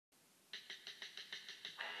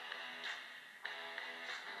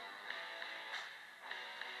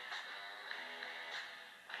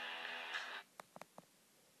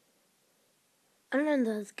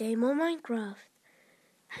another game on Minecraft.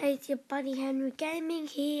 Hey, it's your buddy Henry Gaming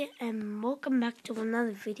here, and welcome back to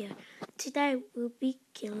another video. Today we'll be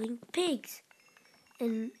killing pigs,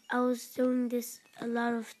 and I was doing this a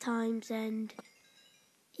lot of times, and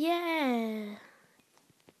yeah.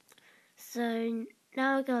 So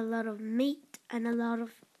now I got a lot of meat and a lot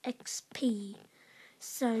of XP.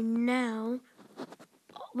 So now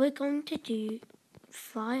we're going to do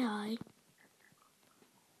fly high.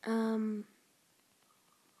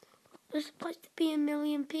 There's supposed to be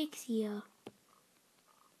 1,000,000 pigs here.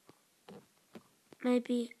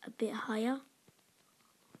 Maybe a bit higher.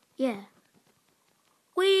 Yeah.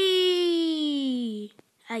 Whee!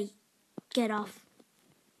 Hey, get off.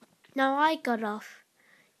 No, I got off.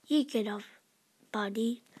 You get off,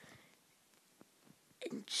 buddy.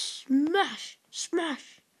 And smash,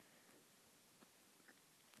 smash.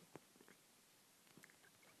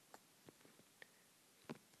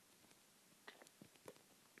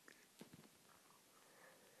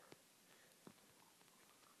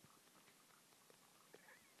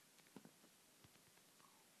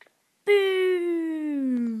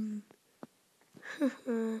 Boom!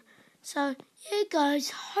 So, yeah guys,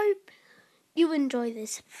 hope you enjoy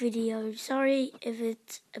this video. Sorry if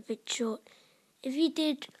it's a bit short. If you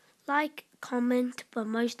did, like, comment, but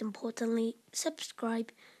most importantly,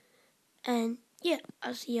 subscribe. And yeah,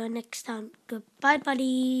 I'll see you next time. Goodbye,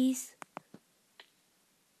 buddies.